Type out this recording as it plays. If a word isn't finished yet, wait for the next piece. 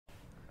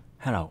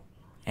Hello,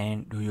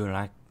 and do you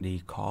like the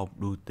Call of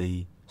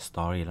Duty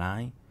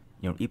storyline?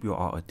 If you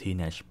are a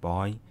teenage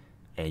boy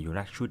and you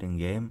like shooting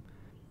game,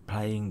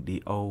 playing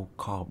the old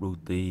Call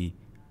of Duty,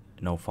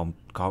 from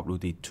Call of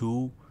Duty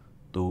 2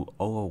 to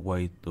all the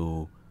way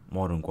to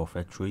Modern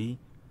Warfare 3,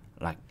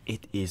 like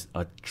it is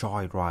a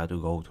joyride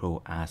to go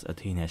through as a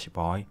teenage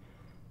boy,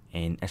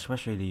 and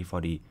especially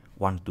for the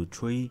 1 to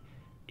 3,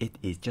 it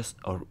is just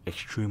an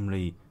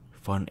extremely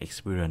fun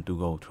experience to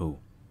go through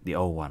the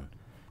old one.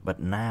 But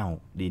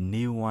now the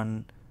new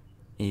one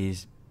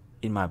is,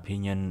 in my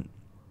opinion,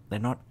 they're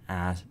not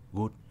as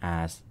good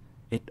as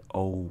its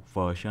old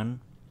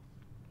version,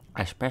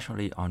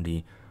 especially on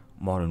the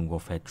Modern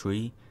Warfare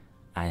 3.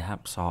 I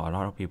have saw a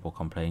lot of people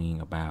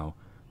complaining about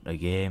the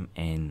game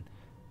and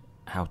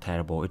how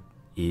terrible it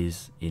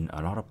is in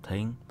a lot of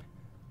things.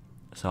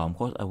 So of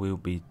course I will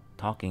be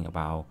talking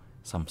about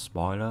some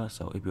spoilers.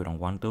 So if you don't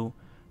want to,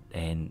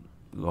 then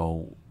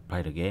go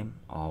play the game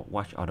or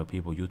watch other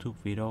people YouTube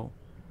video.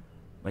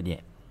 But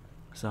yeah,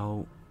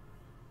 so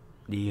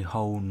the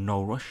whole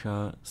no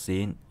rusher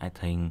scene, I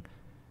think,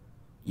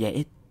 yeah,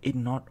 it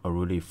not a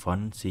really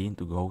fun scene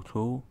to go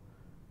through.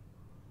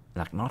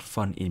 Like not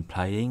fun in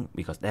playing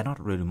because there's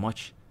not really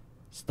much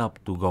stuff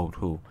to go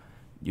through.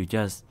 You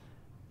just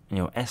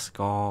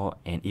escort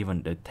and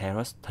even the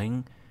terrorist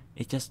thing.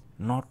 It's just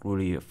not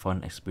really a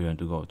fun experience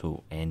to go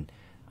through, and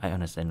I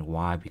understand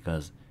why,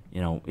 because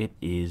it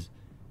is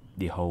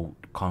the whole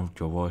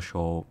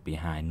controversial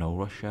behind no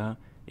rusher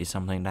is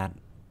something that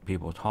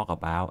people talk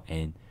about,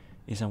 and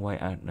in some way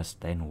I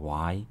understand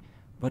why.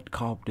 But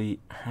Call of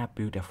Duty have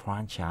built a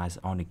franchise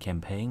on the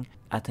campaign.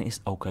 I think it's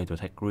okay to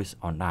take risks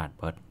on that,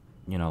 but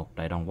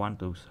they don't want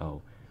to,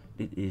 so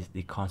this is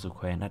the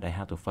consequence that they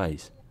have to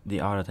face.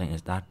 The other thing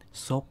is that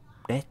soap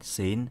death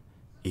scene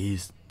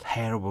is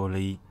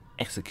terribly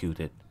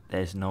executed.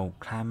 There's no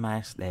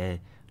climax, there's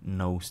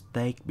no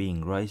stake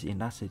being raised in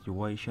that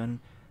situation,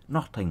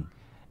 nothing.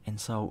 And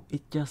so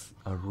it's just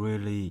a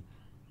really,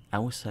 I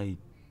would say,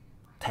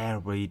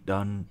 terribly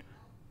done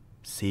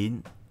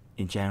scene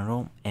in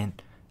general. And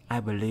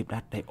I believe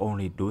that they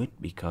only do it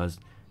because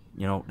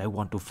they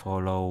want to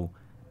follow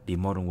the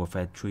Modern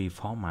Warfare 3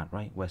 format,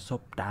 right, where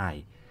Soap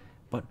die.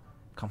 But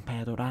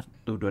compared to that,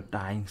 to the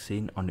dying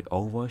scene on the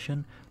old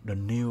version, the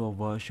newer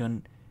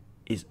version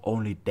is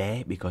only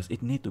there because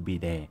it need to be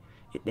there.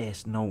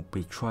 There's no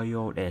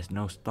betrayal, there's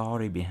no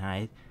story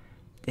behind it.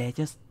 They're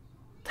just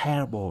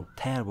terrible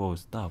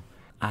stuff.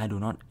 I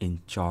do not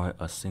enjoy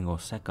a single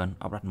second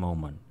of that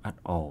moment at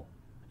all.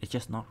 It's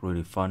just not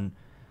really fun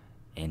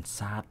and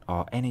sad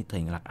or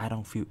anything. Like I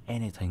don't feel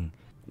anything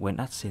when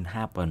that scene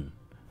happened.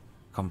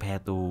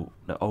 Compared to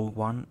the old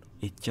one,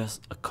 it's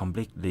just a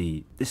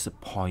completely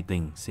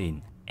disappointing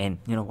scene. And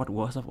what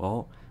worst of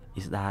all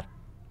is that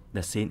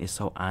the scene is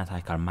so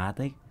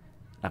anticlimactic.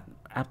 Like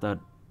after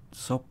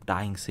Soap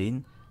dying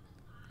scene,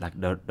 like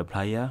the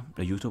player,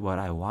 the YouTuber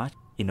I watch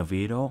in the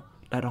video,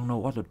 they don't know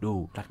what to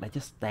do. Like they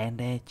just stand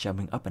there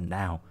jumping up and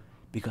down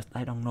because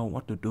they don't know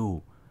what to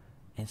do.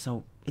 And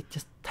so it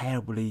just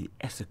terribly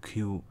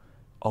execute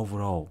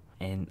overall,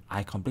 and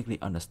I completely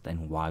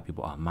understand why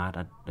people are mad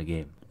at the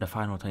game. The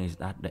final thing is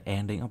that the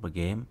ending of the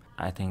game,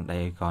 I think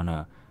they're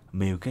gonna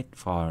milk it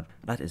for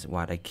that is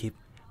why they keep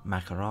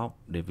Makarov,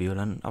 the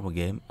villain of the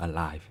game,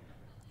 alive.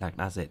 Like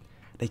that's it.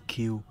 They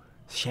kill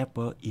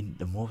Shepard in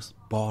the most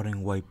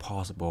boring way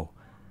possible.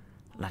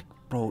 Like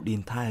bro, the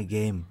entire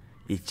game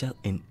is just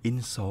an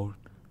insult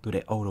to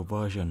the older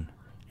version.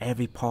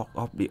 Every part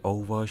of the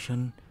old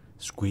version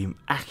scream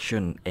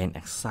action and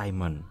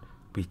excitement,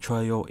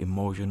 betrayal,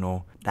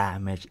 emotional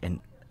damage, and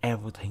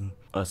everything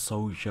a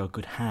soldier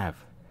could have.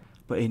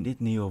 But in this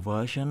newer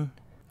version,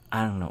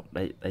 I don't know,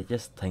 they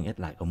just think it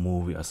like a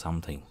movie or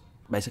something.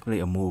 Basically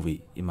a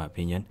movie, in my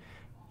opinion,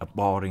 a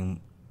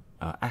boring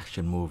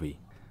action movie.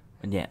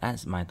 But yeah,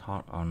 that's my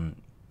thought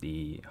on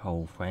the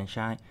whole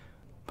franchise.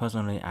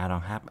 Personally, I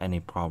don't have any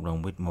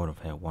problem with Modern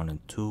Warfare 1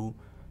 and 2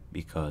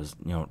 because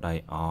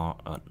they are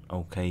an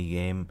okay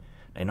game.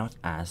 They're not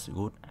as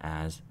good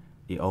as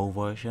the old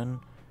version,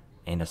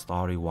 and the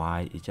story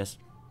wise it's just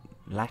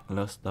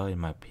lackluster in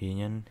my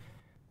opinion.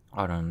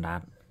 Other than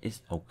that,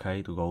 it's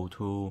okay to go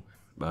through,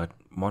 but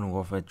Modern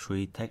Warfare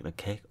 3 take the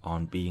cake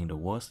on being the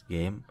worst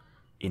game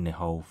in the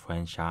whole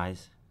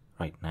franchise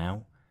right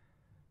now.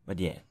 But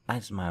yeah,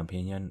 that's my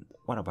opinion.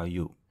 What about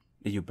you?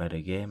 Did you play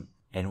the game?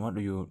 And what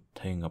do you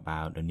think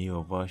about the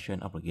newer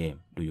version of the game?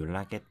 Do you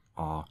like it,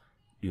 or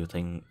do you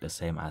think the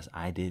same as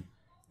I did?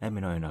 Let me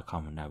know in the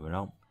comment down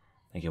below.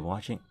 Thank you for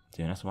watching.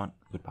 See you next one.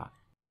 Goodbye.